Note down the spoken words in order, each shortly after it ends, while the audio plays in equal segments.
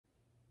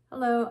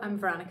Hello, I'm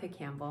Veronica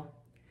Campbell.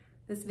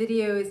 This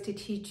video is to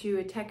teach you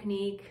a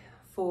technique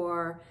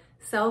for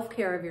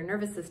self-care of your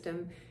nervous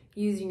system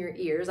using your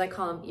ears. I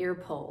call them ear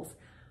pulls.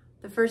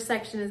 The first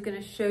section is going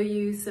to show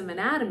you some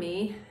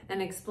anatomy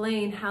and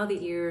explain how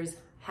the ears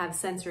have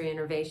sensory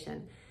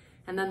innervation.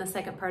 And then the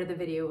second part of the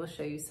video will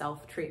show you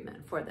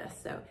self-treatment for this.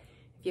 So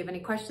if you have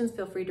any questions,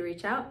 feel free to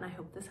reach out, and I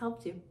hope this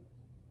helps you.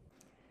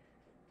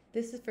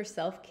 This is for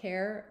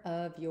self-care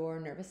of your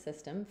nervous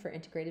system for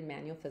integrated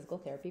manual physical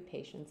therapy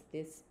patients.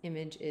 This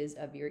image is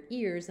of your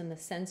ears and the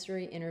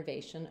sensory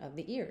innervation of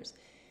the ears.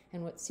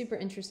 And what's super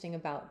interesting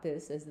about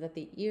this is that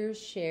the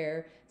ears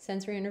share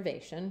sensory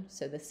innervation,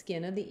 so the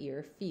skin of the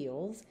ear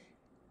feels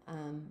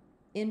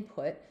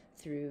input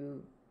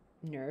through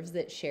nerves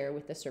that share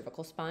with the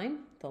cervical spine,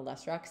 the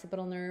lesser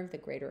occipital nerve, the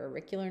greater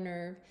auricular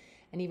nerve,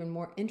 and even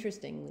more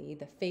interestingly,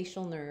 the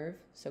facial nerve,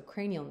 so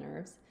cranial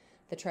nerves,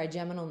 the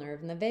trigeminal nerve,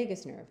 and the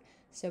vagus nerve.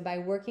 So by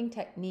working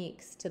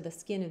techniques to the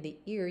skin of the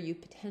ear, you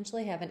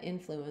potentially have an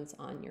influence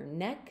on your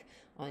neck,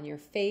 on your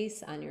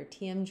face, on your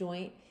TM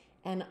joint,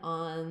 and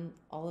on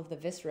all of the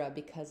viscera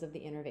because of the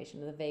innervation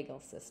of the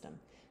vagal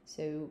system.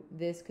 So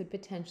this could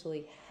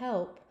potentially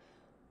help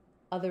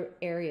other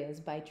areas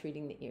by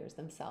treating the ears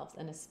themselves,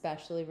 and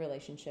especially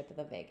relationship with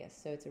the vagus.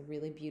 So it's a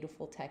really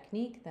beautiful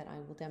technique that I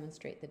will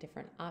demonstrate the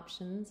different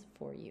options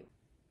for you.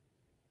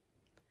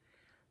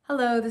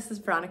 Hello, this is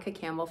Veronica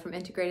Campbell from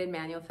Integrated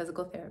Manual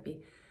Physical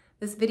Therapy.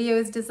 This video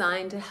is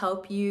designed to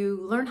help you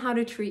learn how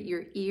to treat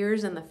your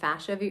ears and the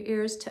fascia of your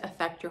ears to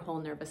affect your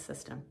whole nervous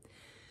system.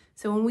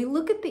 So when we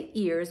look at the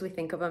ears, we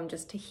think of them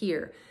just to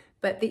hear,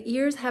 but the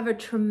ears have a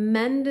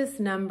tremendous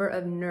number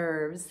of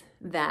nerves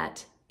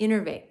that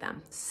innervate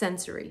them,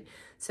 sensory.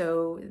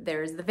 So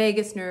there's the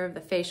vagus nerve,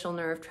 the facial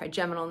nerve,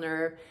 trigeminal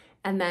nerve,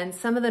 and then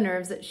some of the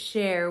nerves that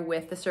share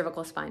with the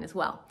cervical spine as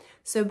well.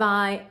 So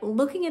by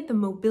looking at the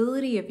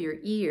mobility of your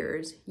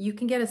ears, you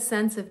can get a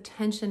sense of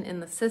tension in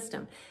the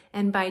system.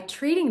 And by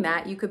treating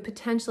that, you could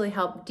potentially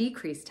help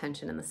decrease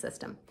tension in the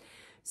system.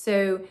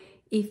 So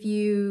if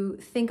you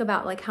think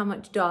about like how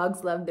much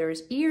dogs love their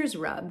ears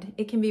rubbed,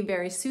 it can be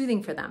very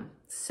soothing for them.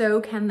 So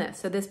can this.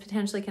 So this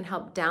potentially can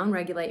help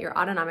downregulate your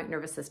autonomic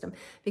nervous system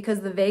because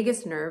the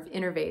vagus nerve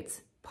innervates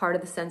part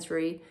of the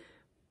sensory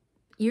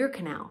ear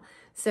canal.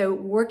 So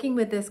working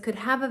with this could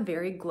have a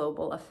very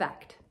global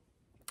effect.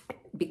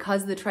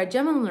 Because the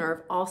trigeminal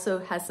nerve also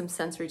has some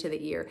sensory to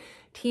the ear,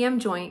 TM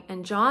joint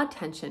and jaw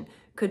tension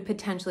could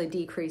potentially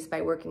decrease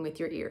by working with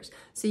your ears.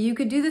 So you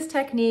could do this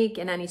technique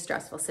in any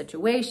stressful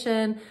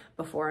situation,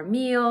 before a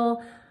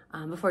meal,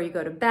 before you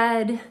go to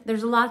bed.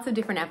 There's lots of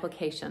different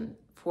applications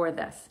for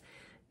this.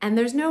 And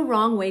there's no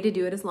wrong way to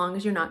do it as long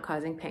as you're not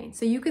causing pain.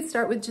 So you could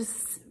start with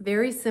just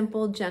very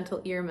simple,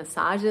 gentle ear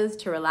massages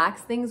to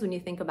relax things. When you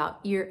think about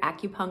ear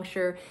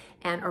acupuncture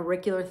and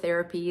auricular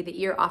therapy,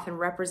 the ear often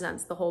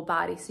represents the whole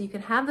body. So you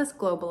can have this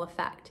global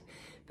effect.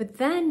 But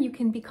then you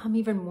can become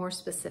even more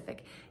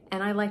specific.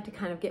 And I like to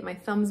kind of get my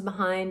thumbs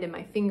behind and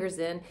my fingers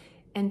in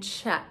and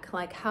check,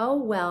 like, how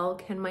well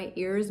can my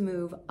ears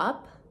move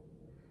up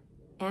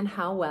and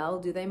how well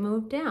do they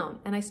move down?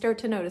 And I start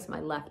to notice my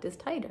left is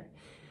tighter.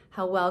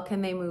 How well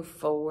can they move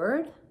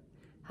forward?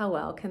 How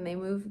well can they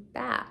move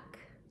back?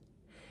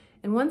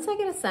 And once I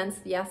get a sense,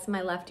 yes, my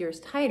left ear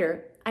is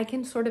tighter, I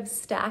can sort of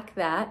stack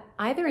that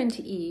either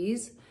into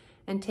ease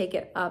and take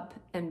it up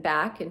and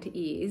back into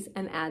ease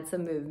and add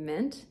some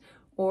movement,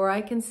 or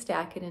I can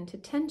stack it into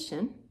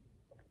tension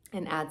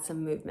and add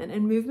some movement.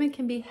 And movement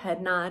can be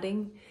head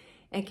nodding,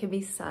 it can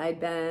be side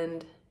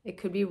bend, it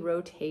could be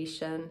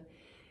rotation.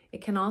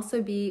 It can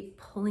also be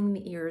pulling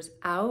the ears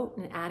out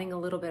and adding a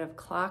little bit of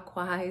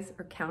clockwise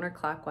or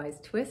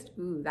counterclockwise twist.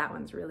 Ooh, that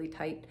one's really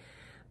tight.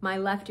 My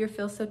left ear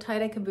feels so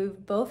tight I can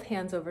move both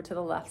hands over to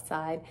the left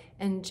side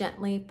and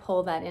gently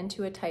pull that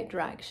into a tight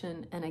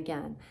direction. And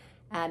again,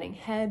 adding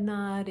head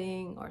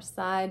nodding or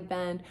side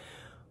bend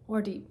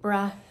or deep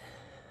breath.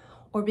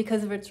 Or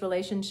because of its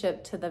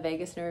relationship to the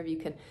vagus nerve, you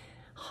can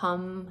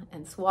hum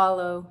and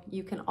swallow.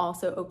 You can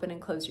also open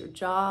and close your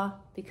jaw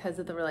because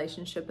of the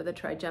relationship of the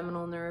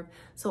trigeminal nerve.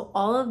 So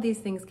all of these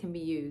things can be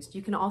used.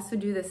 You can also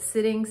do this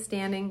sitting,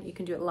 standing, you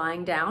can do it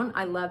lying down.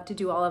 I love to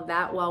do all of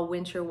that while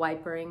windshield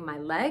wipering my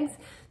legs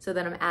so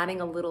that I'm adding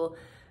a little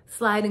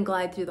slide and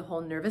glide through the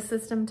whole nervous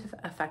system to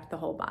affect the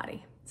whole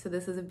body. So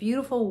this is a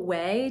beautiful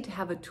way to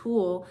have a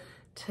tool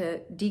to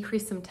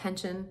decrease some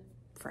tension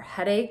for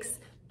headaches,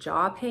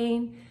 jaw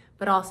pain,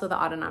 but also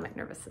the autonomic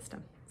nervous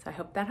system. So I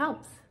hope that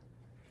helps.